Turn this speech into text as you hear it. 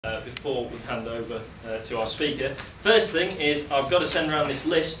Before we hand over to our speaker. First thing is I've got to send around this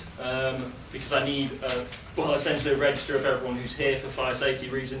list because I need, well, essentially a register of everyone who's here for fire safety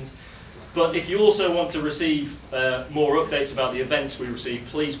reasons. But if you also want to receive more updates about the events we receive,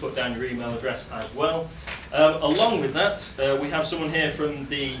 please put down your email address as well. Along with that, we have someone here from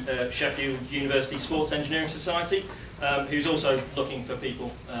the Sheffield University Sports Engineering Society who's also looking for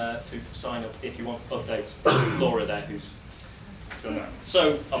people to sign up if you want updates. Laura there, who's done that.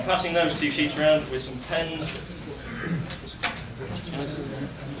 So I'm passing those two sheets around with some pens.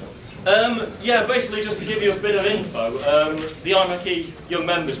 Yeah, basically just to give you a bit of info, the ImechE Young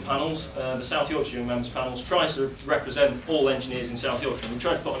Members panels, the South Yorkshire Young Members panels, tries to represent all engineers in South Yorkshire. We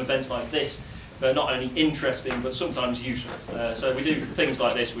try to put on events like this, not only interesting but sometimes useful. So we do things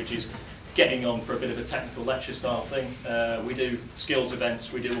like this, which is getting on for a bit of a technical lecture style thing. We do skills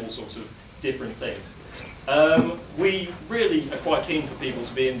events, we do all sorts of different things. We really are quite keen for people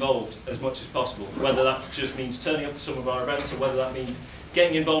to be involved as much as possible, whether that just means turning up to some of our events or whether that means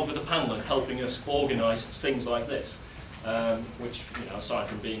getting involved with the panel and helping us organise things like this, which, you know, aside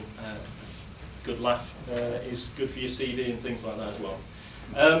from being a good laugh, is good for your CV and things like that as well.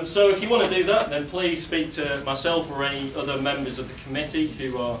 So if you want to do that, then please speak to myself or any other members of the committee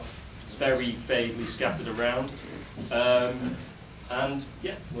who are very vaguely scattered around, and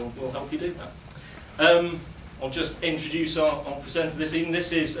yeah, we'll help you do that. I'll just introduce our presenter this evening.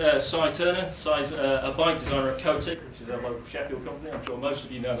 This is Si Turner. Si's a bike designer at Cotic, which is a local Sheffield company. I'm sure most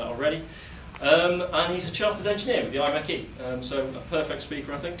of you know that already. And he's a chartered engineer with the ImechE, so a perfect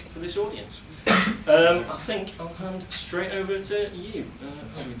speaker, I think, for this audience. I think I'll hand straight over to you.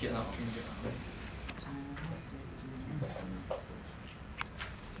 Let me get that on.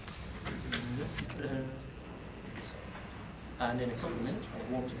 And in a couple of minutes,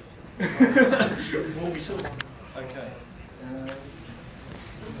 we'll warm will be sorted. Okay.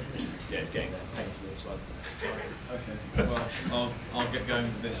 Yeah, it's getting there. Painfully, it's like. Okay. Well, I'll get going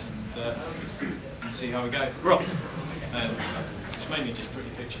with this and see how we go. Right. It's mainly just pretty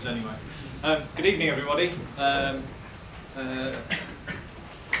pictures anyway. Good evening, everybody.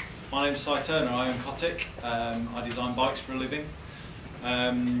 My name's Si Turner. I own Cotic. I design bikes for a living.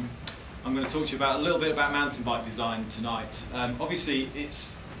 I'm going to talk to you about a little bit about mountain bike design tonight. Obviously,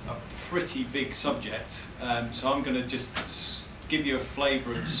 it's a pretty big subject, so I'm going to just give you a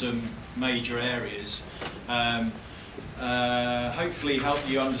flavour of some major areas. Hopefully help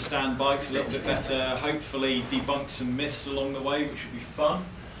you understand bikes a little bit better, hopefully debunk some myths along the way, which will be fun.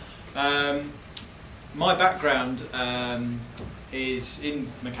 My background is in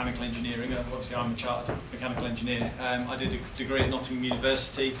mechanical engineering. Obviously I'm a chartered mechanical engineer. I did a degree at Nottingham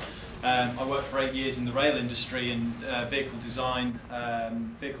University. I worked for 8 years in the rail industry in vehicle design,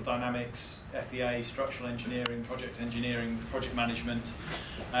 vehicle dynamics, FEA, structural engineering, project management.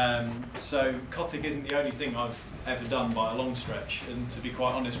 So Cotic isn't the only thing I've ever done by a long stretch, and to be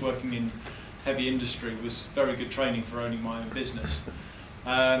quite honest, working in heavy industry was very good training for owning my own business.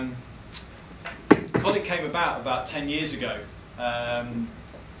 Cotic came about 10 years ago. I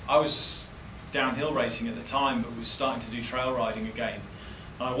was downhill racing at the time, but was starting to do trail riding again.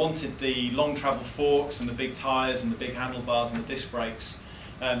 I wanted the long travel forks and the big tyres and the big handlebars and the disc brakes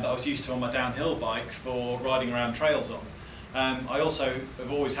that I was used to on my downhill bike for riding around trails on. I also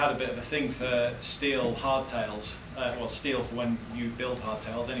have always had a bit of a thing for steel hardtails, well, steel for when you build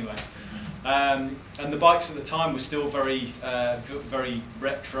hardtails anyway. And the bikes at the time were still very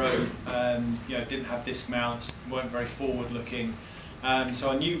retro, you know, didn't have disc mounts, weren't very forward looking. So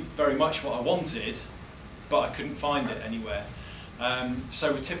I knew very much what I wanted, but I couldn't find it anywhere.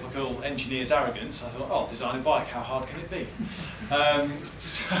 So with typical engineer's arrogance, I thought, oh, design a bike, how hard can it be?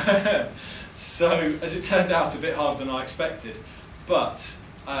 So as it turned out, a bit harder than I expected. But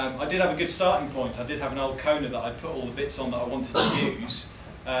I did have a good starting point. I did have an old Kona that I'd put all the bits on that I wanted to use,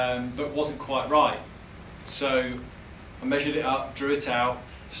 but wasn't quite right. So I measured it up, drew it out,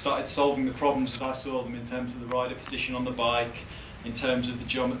 started solving the problems as I saw them in terms of the rider position on the bike, in terms of the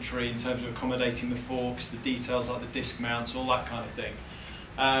geometry, in terms of accommodating the forks, the details like the disc mounts, all that kind of thing.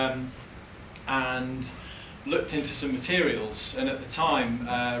 And looked into some materials, and at the time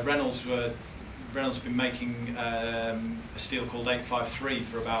Reynolds had been making a steel called 853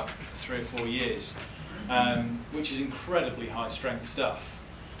 for about 3 or 4 years, which is incredibly high strength stuff.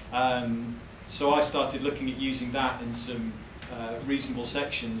 So I started looking at using that in some reasonable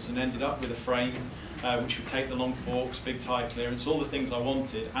sections and ended up with a frame which would take the long forks, big tyre clearance, all the things I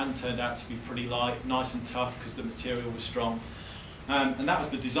wanted, and turned out to be pretty light, nice and tough because the material was strong. And that was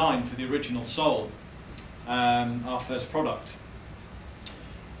the design for the original Soul, our first product.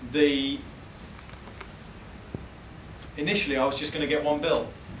 Initially I was just going to get one built,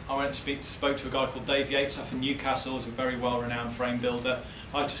 I went and spoke to a guy called Dave Yates up in Newcastle, who's a very well-renowned frame builder.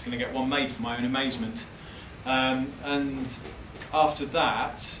 I was just going to get one made for my own amazement. And after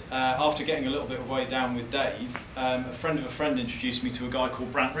that, after getting a little bit of way down with Dave, a friend of a friend introduced me to a guy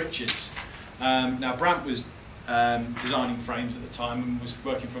called Brant Richards. Now Brant was designing frames at the time and was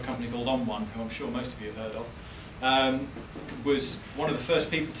working for a company called On One, who I'm sure most of you have heard of. Was one of the first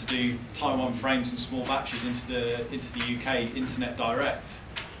people to do Taiwan frames in small batches into the UK internet direct.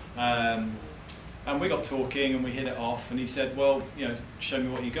 And we got talking and we hit it off, and he said, well, you know, show me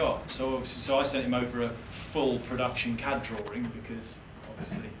what you got. So I sent him over a full production CAD drawing, because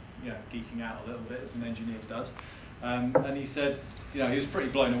obviously, you know, geeking out a little bit as an engineer does. And he said, you know, he was pretty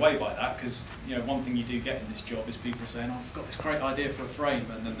blown away by that, because, you know, one thing you do get in this job is people saying, oh, I've got this great idea for a frame,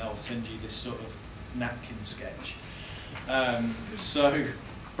 and then they'll send you this sort of napkin sketch. So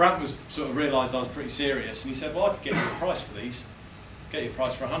Brant was sort of realised I was pretty serious, and he said, well, I could get you a price for these, get you a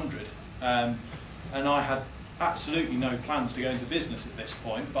price for 100. And I had absolutely no plans to go into business at this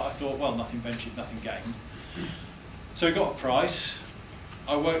point, but I thought, well, nothing ventured, nothing gained. So we got a price.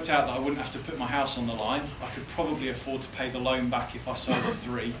 I worked out that I wouldn't have to put my house on the line. I could probably afford to pay the loan back if I sold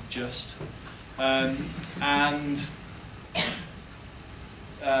 3, just. A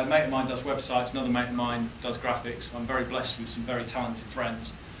mate of mine does websites, another mate of mine does graphics. I'm very blessed with some very talented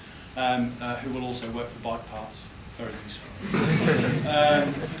friends who will also work for bike parts. Very useful.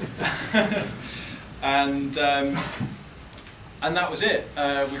 And that was it.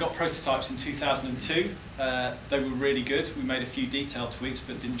 We got prototypes in 2002. They were really good. We made a few detail tweaks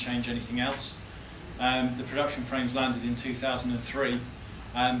but didn't change anything else. The production frames landed in 2003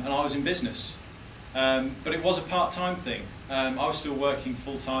 and I was in business. But it was a part-time thing. I was still working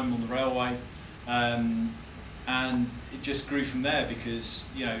full-time on the railway, and it just grew from there, because,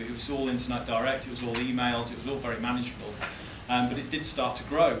 you know, it was all internet direct, it was all emails, it was all very manageable. But it did start to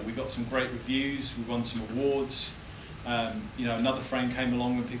grow. We got some great reviews, we won some awards. You know, another frame came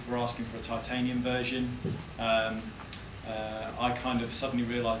along when people were asking for a titanium version. I kind of suddenly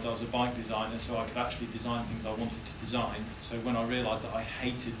realised I was a bike designer, so I could actually design things I wanted to design. So when I realised that I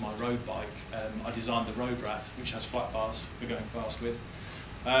hated my road bike, I designed the Road Rat, which has flat bars for going fast with.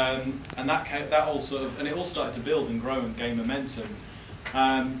 And that all sort of, and it all started to build and grow and gain momentum,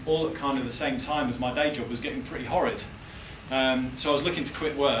 all at kind of the same time as my day job was getting pretty horrid. So I was looking to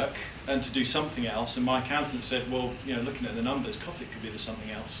quit work and to do something else, and my accountant said, well, you know, looking at the numbers, Cotic could be the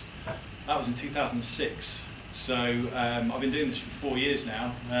something else. That was in 2006. So I've been doing this for 4 years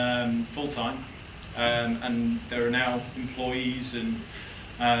now, full-time, and there are now employees and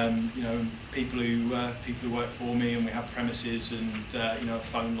you know, people who work for me, and we have premises and you know, a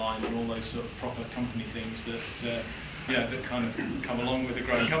phone line and all those sort of proper company things that you know, that kind of come along with a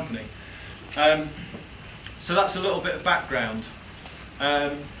growing company. So that's a little bit of background.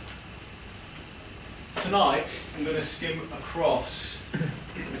 Tonight I'm going to skim across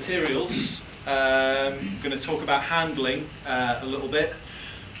materials. I'm going to talk about handling a little bit.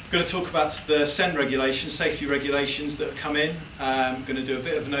 I'm going to talk about the SEN regulations, safety regulations that have come in. I'm going to do a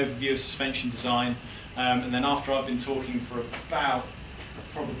bit of an overview of suspension design, and then after I've been talking for about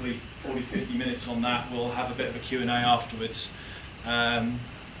probably 40-50 minutes on that, we'll have a bit of a Q&A afterwards.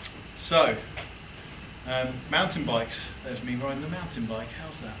 Mountain bikes. There's me riding a mountain bike.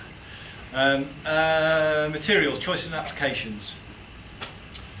 How's that? Materials, choices and applications.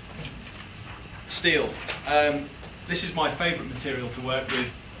 Steel. This is my favourite material to work with,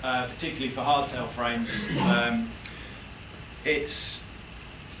 particularly for hardtail frames. It's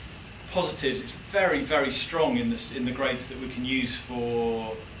positives. It's very, very strong in the grades that we can use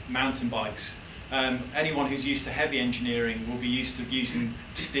for mountain bikes. Anyone who's used to heavy engineering will be used to using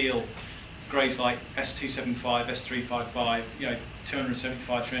steel grades like S275, S355, you know,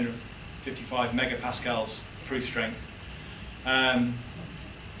 275, 355 megapascals proof strength.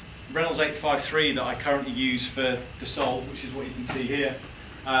 Reynolds 853 that I currently use for the sole, which is what you can see here,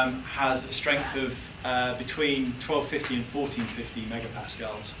 has a strength of between 1250 and 1450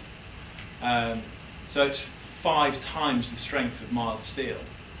 megapascals. So it's 5 times the strength of mild steel.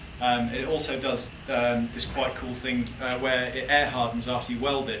 It also does this quite cool thing where it air hardens after you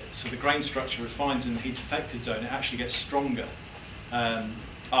weld it, so the grain structure refines in the heat affected zone. It actually gets stronger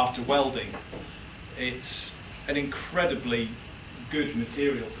after welding. It's an incredibly good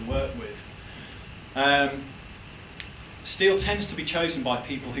material to work with. Steel tends to be chosen by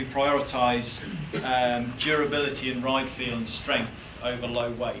people who prioritise durability and ride feel and strength over low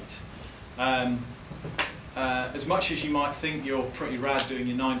weight. As much as you might think you're pretty rad doing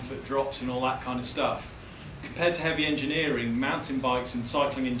your 9-foot drops and all that kind of stuff, compared to heavy engineering, mountain bikes and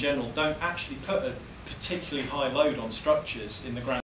cycling in general don't actually put a particularly high load on structures in the ground.